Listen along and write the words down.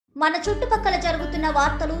మన చుట్టుపక్కల జరుగుతున్న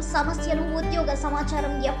వార్తలు, సమస్యలు, ఉద్యోగ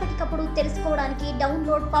సమాచారం ఎప్పటికప్పుడు తెలుసుకోవడానికి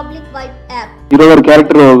download public vibe app. Hero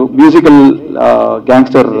character musical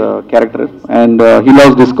gangster character and he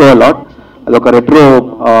loves disco a lot. అదొక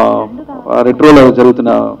రెట్రోలో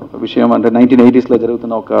జరుగుతున్న విషయం, అంటే 1980s లో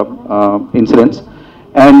జరుగుతున్న ఒక ఇన్సిడెంట్స్.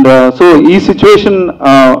 అండ్ సో ఈ సిచ్యువేషన్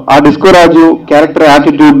ఆ డిస్కో రాజు క్యారెక్టర్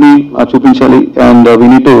యాటిట్యూడ్ ని చూపించాలి, and we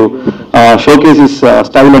need to showcase his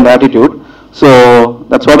style and attitude. So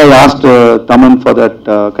that's what I asked Taman for that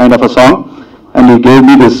kind of a song, and he gave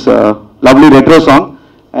me this lovely retro song,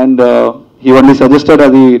 and he only suggested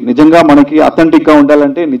అది నిజంగా మనకి authentic గా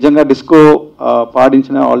ఉండాలంటే నిజంగా disco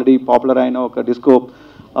పాడించిన already popular అయిన ఒక disco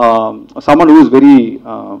someone who is very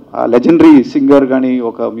legendary singer కానీ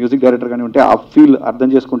ఒక మ్యూజిక్ డైరెక్టర్ కానీ ఉంటే ఆ ఫీల్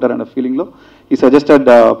అర్థం చేసుకుంటారన్న ఫీలింగ్లో ఈ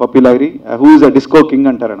suggested puppy లాగిరి who is a disco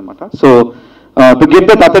king అంటారనమాట. So to get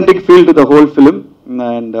that authentic feel to the whole film,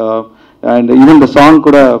 and even the song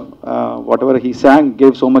kuda whatever he sang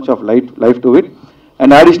gave so much of life to it. And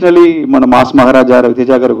additionally mana mass maharaja Ravi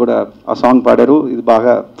Teja garu kuda a song paadaru. Idu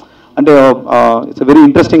baga ante it's a very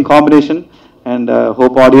interesting combination, and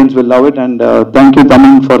hope audience will love it. And thank you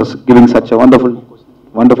Taman for giving such a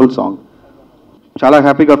wonderful song. Chala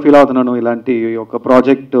happy ga feel avutunnanu ilanti oka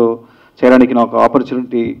project cheyadaniki నాకు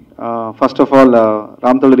opportunity. First of all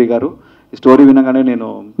Ram తొలరి గారు ఈ story వినగానే నేను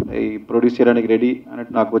ఈ produce చేయడానికి ready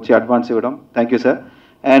అన్నట్టు నాకు వచ్చి అడ్వాన్స్ ఇవ్వడం, thank you sir.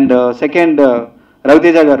 And second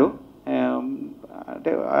Raviteja గారు,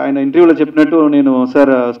 అంటే ఆయన ఇంటర్వ్యూలో చెప్పినట్టు నేను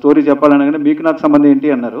సార్ స్టోరీ చెప్పాలనగానే మీకు నాకు సంబంధం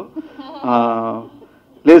ఏంటి అన్నారు.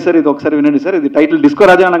 లేదు సార్ ఇది ఒకసారి వినండి సార్, ఇది టైటిల్ డిస్కో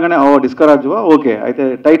రాజు అనగానే ఓ డిస్కో రాజువా, ఓకే అయితే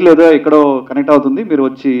టైటిల్ ఏదో ఎక్కడో కనెక్ట్ అవుతుంది, మీరు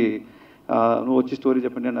నువ్వు వచ్చి స్టోరీ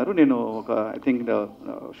చెప్పండి అన్నారు. నేను ఒక ఐ థింక్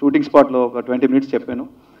షూటింగ్ స్పాట్లో ఒక 20 minutes చెప్పాను.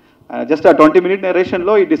 జస్ట్ ఆ 20 minute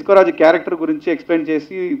నెరేషన్లో ఈ డిస్కో రాజు క్యారెక్టర్ గురించి ఎక్స్ప్లెయిన్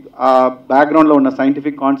చేసి ఆ బ్యాక్గ్రౌండ్లో ఉన్న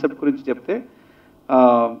సైంటిఫిక్ కాన్సెప్ట్ గురించి చెప్తే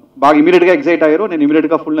బాగా ఇమీడియట్గా ఎగ్జైట్ అయ్యారు. నేను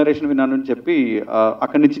ఇమీడియట్గా ఫుల్ నెరేషన్ విన్నాను అని చెప్పి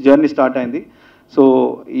అక్కడి నుంచి జర్నీ స్టార్ట్ అయింది. సో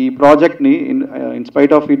ఈ ప్రాజెక్ట్ని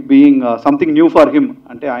in spite of it being something new for him,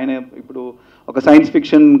 అంటే ఆయన ఇప్పుడు ఒక సైన్స్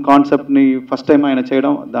ఫిక్షన్ కాన్సెప్ట్ని ఫస్ట్ టైం ఆయన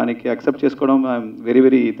చేయడం, దానికి యాక్సెప్ట్ చేసుకోవడం I'm very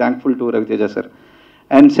very thankful to Raviteja sir.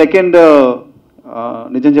 And second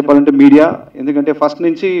నిజం చెప్పాలంటే మీడియా, ఎందుకంటే ఫస్ట్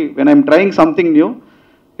నుంచి when I'm trying something new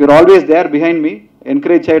you're always there behind me,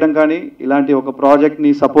 encourage చేయడం కానీ ఇలాంటి ఒక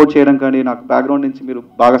ప్రాజెక్ట్ని సపోర్ట్ చేయడం కానీ నాకు బ్యాక్గ్రౌండ్ నుంచి మీరు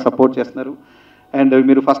బాగా సపోర్ట్ చేస్తున్నారు. అండ్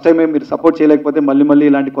మీరు ఫస్ట్ టైమే మీరు సపోర్ట్ చేయలేకపోతే మళ్ళీ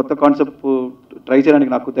ఇలాంటి కొత్త కాన్సెప్ట్ ట్రై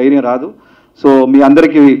చేయడానికి నాకు ధైర్యం రాదు. సో మీ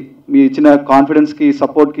అందరికీ మీ ఇచ్చిన కాన్ఫిడెన్స్కి,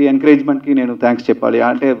 సపోర్ట్కి, ఎంకరేజ్మెంట్కి నేను థ్యాంక్స్ చెప్పాలి.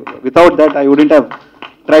 అంటే without that I wouldn't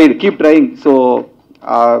have keep trying. So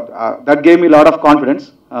that gave me lot of confidence.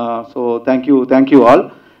 So thank you all.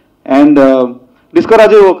 And disco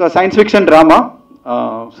రాజు ఒక సైన్స్ ఫిక్షన్ డ్రామా.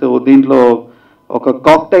 సో దీంట్లో ఒక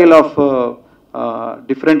కాక్టైల్ ఆఫ్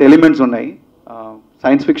డిఫరెంట్ ఎలిమెంట్స్ ఉన్నాయి.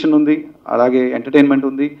 సైన్స్ ఫిక్షన్ ఉంది, అలాగే entertainment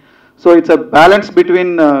ఉంది. So it's a balance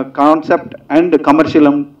between concept and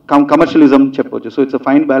commercialism చెప్పవచ్చు. So it's a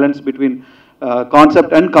fine balance between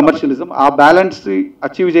concept and commercialism. ఆ balance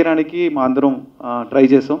achieve చేయడానికి మా అందరం ట్రై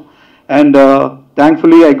చేసాం. And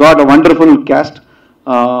thankfully I got a wonderful caste.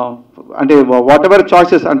 అంటే వాట్ ఎవర్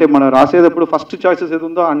చాయిసెస్, అంటే మనం రాసేటప్పుడు ఫస్ట్ చాయిసెస్ ఏది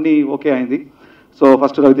ఉందో అన్నీ ఓకే అయింది. సో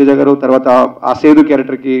ఫస్ట్ రవితేజ గారు, తర్వాత ఆ సేదు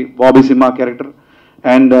క్యారెక్టర్కి Bobby Simha character,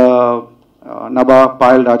 and Nabha,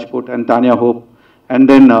 Payal Rajput and Tania hope, and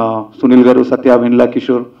then Sunil గారు, సత్య, వెనిలా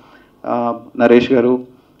కిషోర్, నరేష్ గారు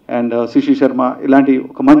అండ్ శిశి శర్మ, ఇలాంటి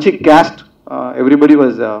ఒక మంచి caste. Everybody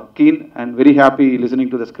was keen and very happy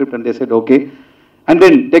listening to the script and they said okay. And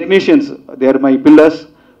then technicians, they are my pillars.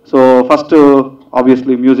 So first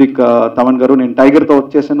obviously music Thaman గారు, నేను టైగర్తో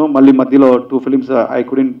వచ్చేసాను, మళ్ళీ మధ్యలో 2 films I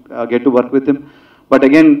couldn't get to work with him. But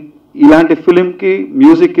again ఇలాంటి ఫిలింకి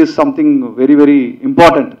music is something very very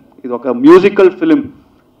important. ఇది ఒక musical film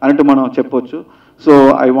అన్నట్టు మనం చెప్పొచ్చు. So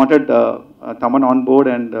I wanted Thaman on board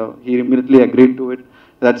and he immediately agreed to it.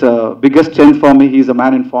 That's biggest change for me. He's a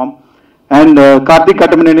man in form. And Karthik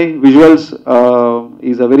Kattamaneni visuals,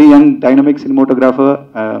 is a very young dynamic cinematographer.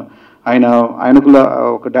 ఆయనకు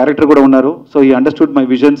ఒక director కూడా ఉన్నారు. So he understood my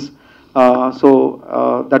visions. So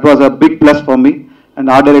that was a big plus for me. And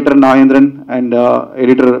art director Nagendran and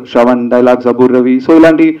editor Shravan, dialogues Abburi Ravi. So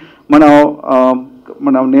ఇలాంటి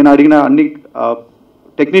నేను అడిగిన అన్ని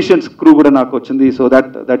technicians crew కూడా నాకు వచ్చింది. So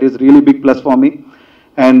that is really big plus for me.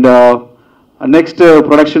 And next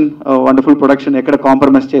production, wonderful production, ఎక్కడ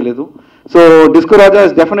compromise చేయలేదు. So disco Raja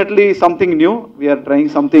is definitely something new. We are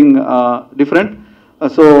trying something different.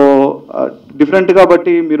 So different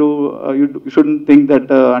కాబట్టి మీరు యూ షుడెంట్ థింక్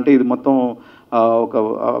దట్ అంటే ఇది మొత్తం ఒక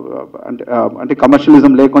అంటే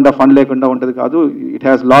commercialism లేకుండా, ఫన్ లేకుండా ఉంటుంది కాదు. It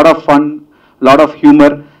has lot of fun, lot of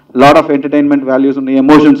humour, lot of entertainment values ఉన్నాయి,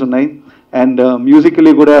 ఎమోషన్స్ ఉన్నాయి. అండ్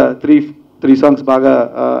మ్యూజికలీ కూడా త్రీ సాంగ్స్ బాగా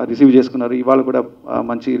రిసీవ్ చేసుకున్నారు. ఇవాళ కూడా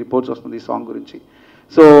మంచి రిపోర్ట్స్ వస్తుంది ఈ సాంగ్ గురించి.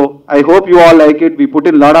 So I hope you all like it. We put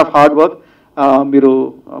in lot of hard work. మీరు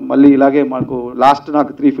మళ్ళీ ఇలాగే మాకు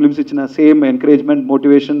నాకు 3 ఫిల్మ్స్ ఇచ్చిన సేమ్ ఎంకరేజ్మెంట్,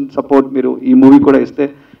 మోటివేషన్, సపోర్ట్ మీరు ఈ మూవీ కూడా ఇస్తే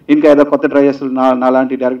ఇంకా ఏదో కొత్త ట్రై చేస్తారు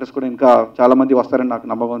నాలాంటి డైరెక్టర్స్ కూడా ఇంకా చాలామంది వస్తారని నాకు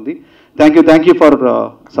నమ్మకం ఉంది. Thank you for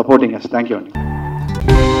supporting us. Thank you అండి.